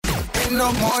in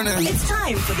the morning. It's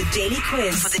time for the Daily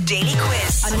Quiz.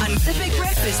 On Pacific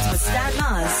Breakfast with Stan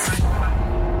Mars.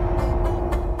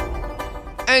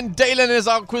 And Dalen is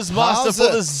our quiz master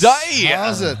for this day.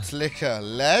 How's it? Lekker.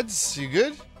 Lads, you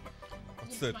good?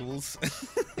 What's the rules?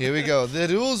 Here we go. The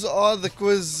rules are the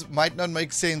quiz might not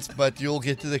make sense, but you'll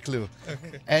get to the clue.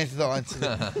 And to the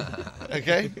answer.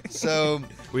 Okay? So,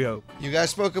 We hope. you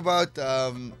guys spoke about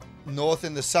north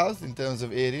and the south in terms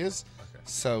of areas.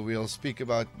 So we'll speak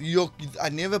about I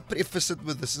never preface it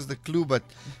with this is the clue, but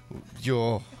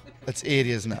it's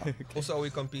areas now. Also, are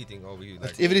we competing? Or are we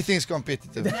like Everything's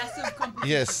competitive. Massive competition.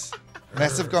 Yes,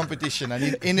 massive competition. I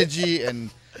need energy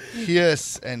and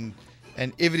fierce and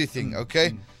everything.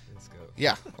 Okay. Let's go.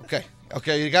 Yeah. Okay.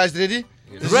 Okay. You guys ready?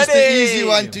 This is Ready! the easy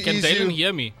one to Can ease Dalen you.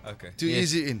 hear me? Okay. To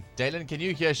ease you in. Dalen, can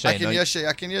you hear Shane? I can hear Shay.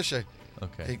 I can hear Shay.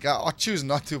 Okay. I choose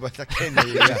not to, but I can hear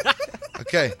you. Yeah.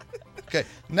 Okay. Okay.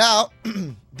 Now,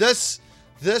 this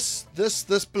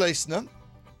place, no?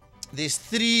 There's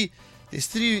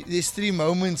three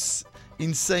moments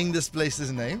in saying this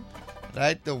place's name,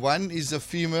 right? The one is a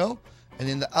female, and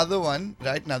then the other one,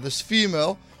 right? Now, this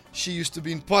female, she used to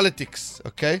be in politics,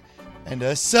 okay? And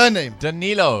her surname,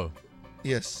 Danilo.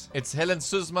 yes. It's Helen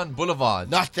Suzman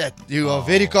Boulevard. Not that. You are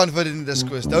very confident in this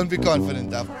quiz. Don't be confident.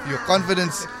 Your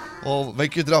confidence will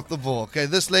make you drop the ball. Okay,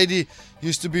 this lady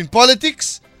used to be in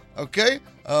politics. Okay,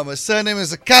 her surname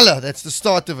is a color. That's the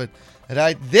start of it.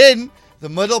 Right. Then the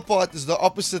middle part is the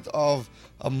opposite of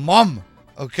a mom.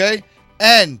 Okay,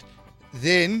 and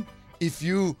then if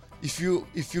you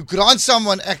grant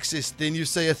someone access, then you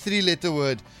say a 3-letter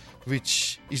word,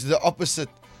 which is the opposite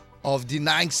of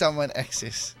denying someone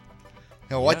access.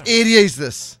 Now, what area is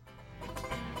this?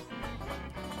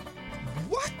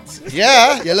 What?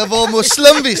 Yeah, julle wil mos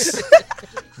slim wees.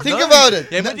 Think about it.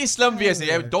 Jy moet nie slim wees nie.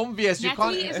 Jy moet dom wees. You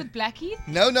Natalie, is can't. it Blackie?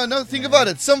 No. Think about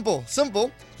it.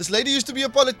 Simple. This lady used to be a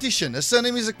politician. Her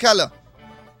surname is a color.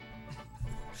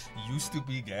 Used to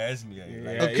be Gasmi.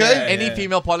 Okay. Any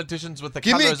female politicians with a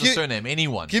Give me- color as a gi- surname.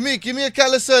 Anyone. Give me a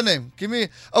color surname. Give me.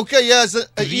 Okay, yeah, it's a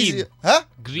Green. easy. Huh?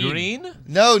 Green?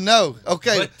 No.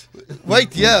 Okay.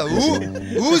 Wait, yeah.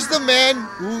 Who's the man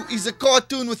who is a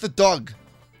cartoon with a dog?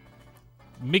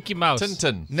 Mickey Mouse.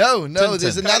 Tintin. No. Tintin.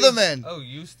 There's another man. Oh,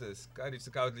 Eustace. God, it's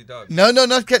a cowardly dog. No. No.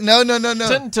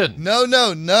 Tintin.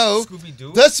 No.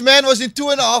 Scooby-Doo. This man was in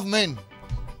 2.5 Men.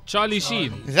 Charlie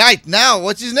Sheen. Right now,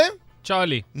 what's his name?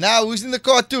 Charlie. Now, who's in the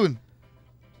cartoon?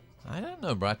 I don't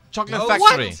know, bro. Chocolate No,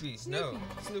 Factory. Snoopy. No,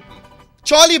 Snoopy.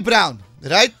 Charlie Brown.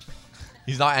 Right?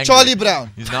 He's not angry. Charlie Brown.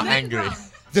 He's not angry.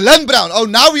 Dylan Brown. Oh,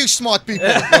 now we're smart people.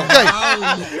 Okay.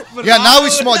 Yeah, now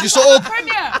we're smart. You're so old.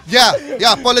 Premier.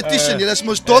 Yeah, politician. Yeah, that's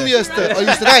most dumb yesterday. Oh,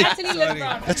 he's right. Anthony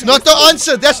Lindbergh. That's not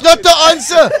the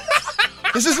answer.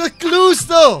 This is a clue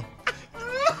still.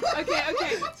 Okay.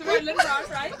 So we're Lindbergh,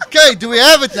 right? Okay, do we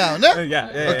have it now? No?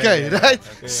 Yeah. Okay, right?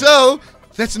 So,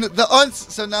 that's not the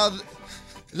answer. So now,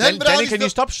 Lynn Brown Danny, is can the- you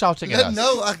stop shouting at us?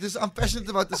 No, I'm passionate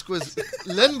about this quiz.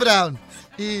 Lynn Brown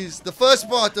is the first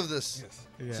part of this.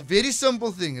 It's a very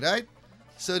simple thing, right?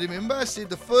 So remember I said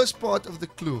the first part of the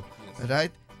clue,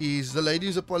 right, is the lady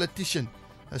who's a politician.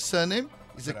 Her surname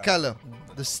is a color.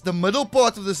 The middle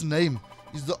part of this name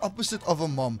is the opposite of a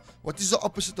mom. What is the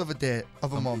opposite of a dad?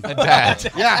 Of a mom? A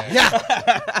dad.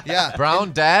 Yeah.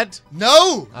 Brown dad.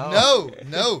 No. Oh.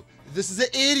 No. This is an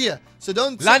area. So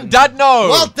don't. Llandudno.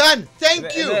 Well done.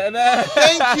 Thank you.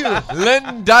 Thank you.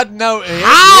 Llandudno.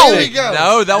 There we go.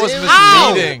 No, that was There we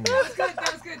misleading. That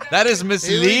was good. That is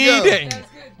misleading.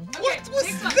 That was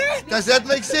good. Okay, next one. Does that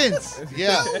make sense?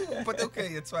 Yeah. But okay,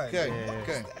 it's fine.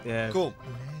 Okay. Yeah. Cool.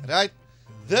 Right?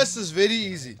 This is very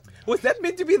easy. Was that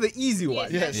meant to be the easy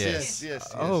one? Yes.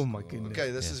 Oh my goodness.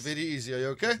 Okay, this is very easy. Are you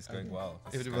okay? It's going well.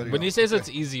 Everybody. When he says it's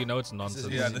easy, you know it's nonsense.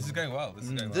 Yeah, this is going well. This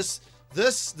is going well.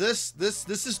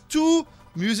 This is 2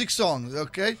 music songs,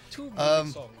 okay? 2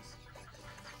 songs.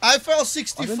 I fell Aren't all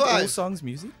 65. songs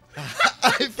music?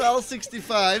 I fell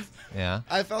 65. Yeah.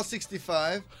 I fell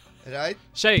 65. Right?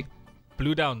 Shay.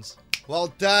 Blue Downs. Well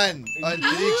done.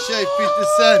 Andriek Shay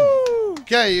Peterson.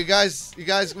 Okay, you guys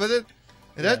with it?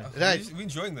 Right. We're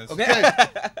enjoying this. Okay.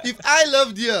 If I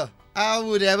lived here, I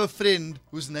would have a friend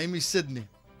whose name is Sydney.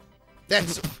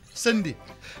 That's Cindy.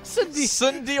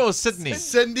 Cindy or Sydney?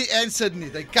 Cindy and Sydney.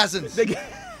 They're cousins.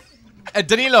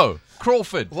 Danilo.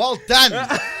 Crawford. Well done.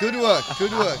 Good work.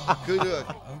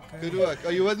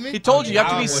 Are you with me? He told you have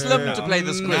to be slim to play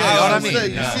this quiz. You know what I mean?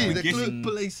 You see, the Getting clue.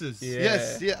 places.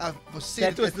 Yes, I was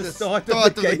said That was at the the start start of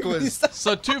of the the game. quiz.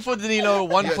 So 2 for Danilo,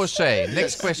 1 for Shay.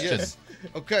 Next question. Yes.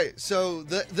 Okay, so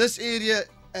this area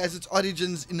has its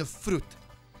origins in a fruit.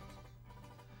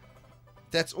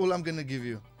 That's all I'm gonna give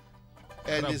you.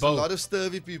 And there's a boat. lot of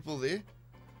scurvy people there.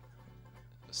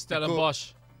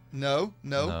 Stellenbosch. No.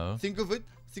 No. Think of it.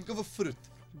 Think of a fruit.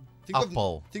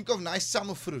 Apple. Think of nice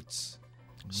summer fruits.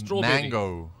 Strawberry.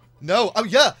 Mango. No. Oh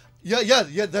yeah.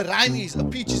 The rhyme is a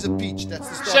peach is a peach. That's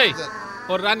the start Shay. of that.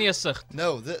 Oranje zicht.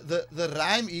 No. The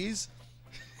rhyme is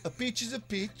a peach is a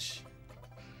peach.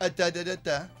 A da da da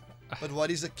da. But what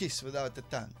is a kiss without a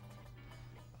tongue?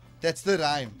 That's the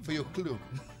rhyme for your clue.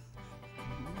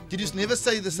 Did you never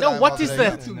say this No, rhyme? what after is I-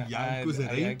 that? Too young because the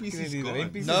rain piece is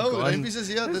gone. No, the rain piece is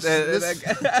here.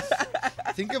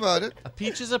 Think about it. A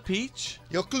peach is a peach.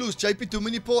 Your clues: JP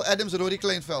Dumini, Paul Adams, Rory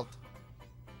Kleinveld.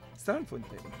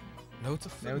 Strandfontein. No, it's a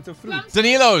fruit. No, it's a fruit. Plums.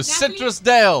 Danilo, Natalie. Citrus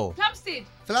Dale. Plumstead.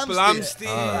 Plumstead.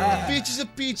 Plumstead. Peach is a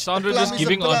peach. Sandra a plum just is a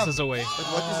giving plum. answers away. But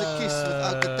what is a kiss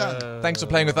without the tongue? Thanks for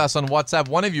playing with us on WhatsApp.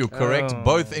 One of you correct, Oh.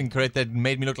 both incorrect. That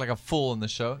made me look like a fool on the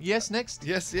show. Yes, next.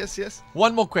 Yes.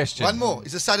 One more question. One more.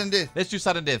 It's a sudden death. Let's do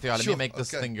sudden death. Yeah, let me Sure, make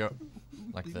this okay. thing go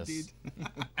like this.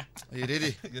 Are you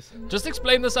ready? Yes, sir. Just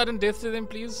explain the sudden death to them,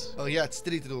 please. Oh yeah, it's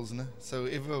street rules, no? So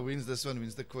whoever wins this one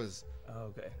wins the quiz.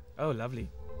 Okay. Oh, lovely.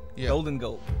 Yeah. Golden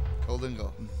goal. Golden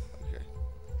goal.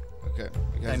 Okay.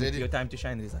 You guys ready? Your time to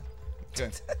shine, Rizaan. Okay.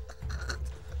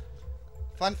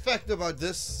 Fun fact about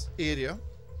this area: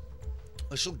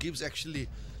 Ashil Gibbs actually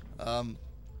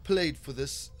played for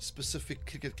this specific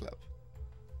cricket club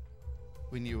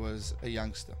when he was a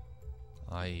youngster,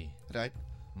 Aye. right?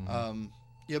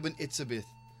 Ibn Etzebeth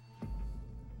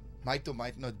might or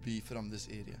might not be from this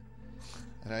area,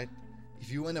 right?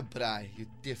 If you want a braai, you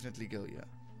definitely go here.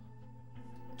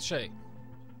 Shay.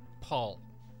 Paul.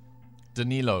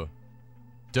 Danilo,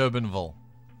 Durbanville.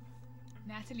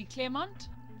 Natalie Claremont.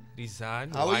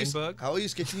 Rizaan. How Weinberg. are you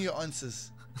sketching your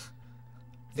answers?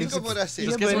 Think of what I said.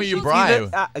 Just guess but where you it's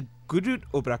braai. either, Goodwood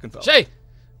or Brackenfell. Shay.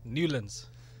 Newlands.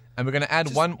 And we're going to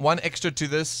add one extra to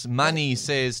this. Money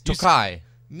says Tokai.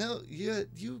 No,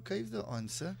 you gave the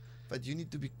answer, but you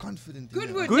need to be confident. In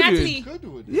Goodwood. Goodwood. Natalie.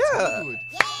 Goodwood. Yeah. Goodwood.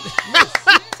 You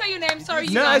didn't say your name. Sorry,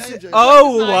 you No, I guys. said, JJ.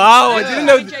 oh Fine. wow! I Yeah. didn't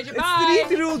know. Fine, JJ, It's bye.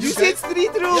 street rules. You You said gave-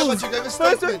 street Yeah, rules. but you gave a First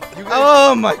statement. one- You gave,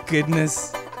 Oh my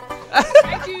goodness!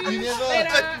 Thank you. you never.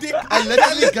 Later. I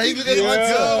literally gave you that Yeah.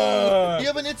 answer.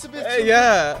 Yeah, but it's a bit.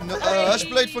 Yeah. No, Hush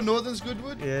played for Northern's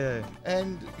Goodwood, Yeah.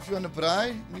 and if you want to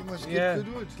braai, you must get Yeah.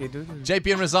 Goodwood. Okay, dude.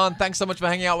 JP and Rizaan, thanks so much for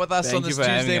hanging out with us Thank on you this for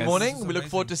having Tuesday us. morning. This is We look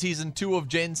forward to season 2 of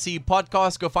Gen C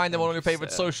podcast. Go find them on all your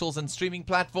favorite socials and streaming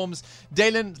platforms.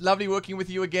 Dalen, lovely working with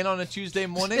you again on a Tuesday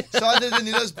morning. Sandra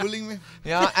Danilo's bullying me.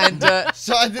 Yeah, and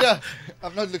Sandra,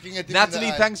 I'm not looking at him. Natalie, in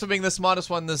the eye. thanks for being the smartest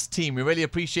one in this team. We really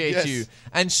appreciate Yes. you.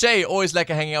 And Shay, always like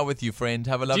hanging out with you, friend.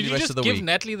 Have a lovely Did you rest just of the give week.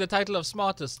 Natalie the title of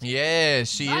smartest? Yes,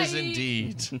 she is Bye.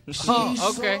 indeed.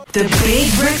 Oh, okay. The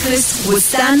Big Breakfast with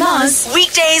Stan Mars.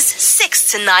 Weekdays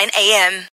 6 to 9 a.m.